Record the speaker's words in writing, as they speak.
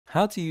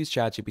How to use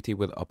ChatGPT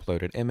with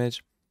uploaded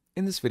image.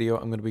 In this video,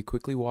 I'm going to be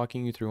quickly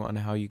walking you through on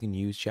how you can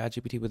use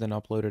ChatGPT with an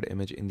uploaded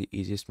image in the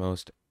easiest,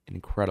 most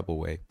incredible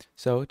way.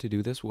 So to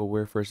do this, what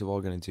we're first of all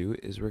going to do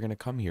is we're going to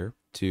come here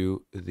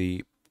to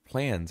the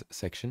plans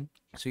section.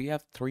 So you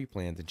have three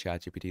plans in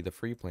ChatGPT: the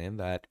free plan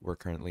that we're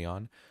currently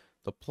on,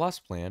 the plus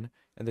plan,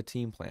 and the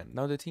team plan.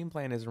 Now the team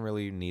plan isn't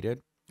really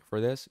needed for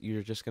this.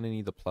 You're just going to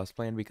need the plus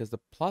plan because the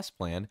plus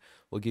plan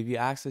will give you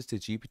access to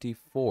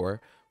GPT-4,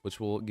 which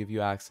will give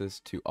you access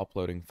to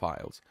uploading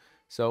files.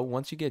 So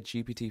once you get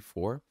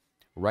GPT-4,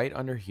 right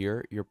under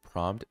here, your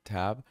prompt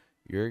tab,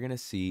 you're going to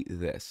see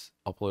this,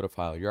 upload a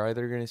file. You're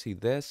either going to see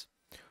this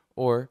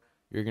or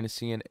you're going to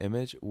see an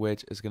image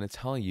which is going to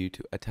tell you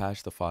to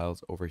attach the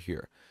files over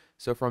here.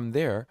 So from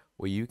there,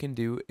 what you can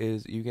do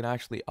is you can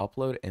actually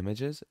upload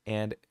images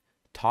and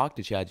talk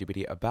to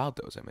ChatGPT about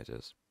those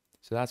images.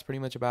 So that's pretty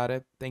much about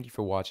it. Thank you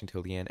for watching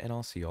till the end, and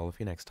I'll see all of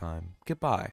you next time. Goodbye.